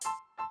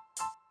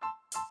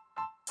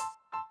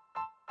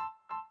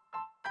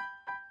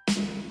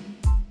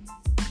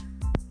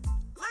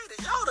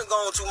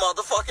going too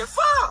motherfucking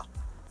far.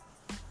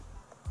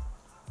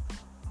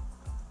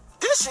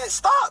 This shit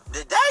stopped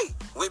today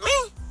with me.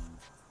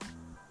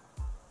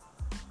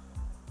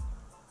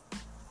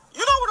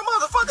 You know what a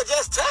motherfucker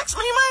just text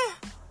me,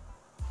 man?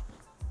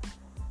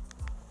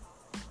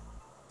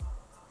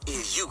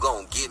 Is you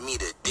gonna give me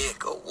the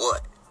dick or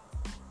what?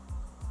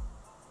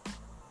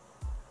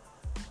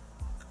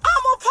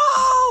 I'm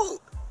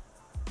appalled.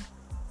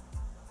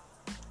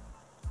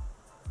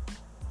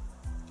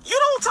 You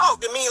don't talk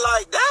to me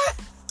like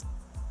that.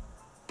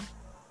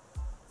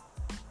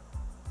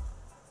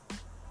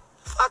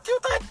 Fuck you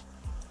think?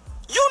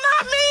 You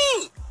not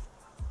me.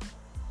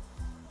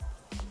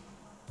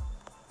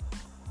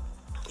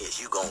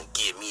 Is you gonna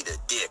give me the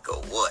dick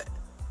or what?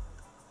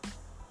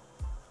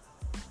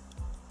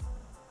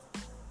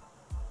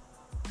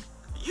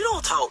 You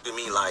don't talk to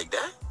me like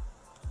that.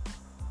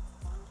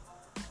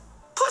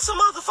 Put some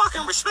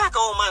motherfucking respect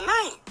on my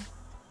name.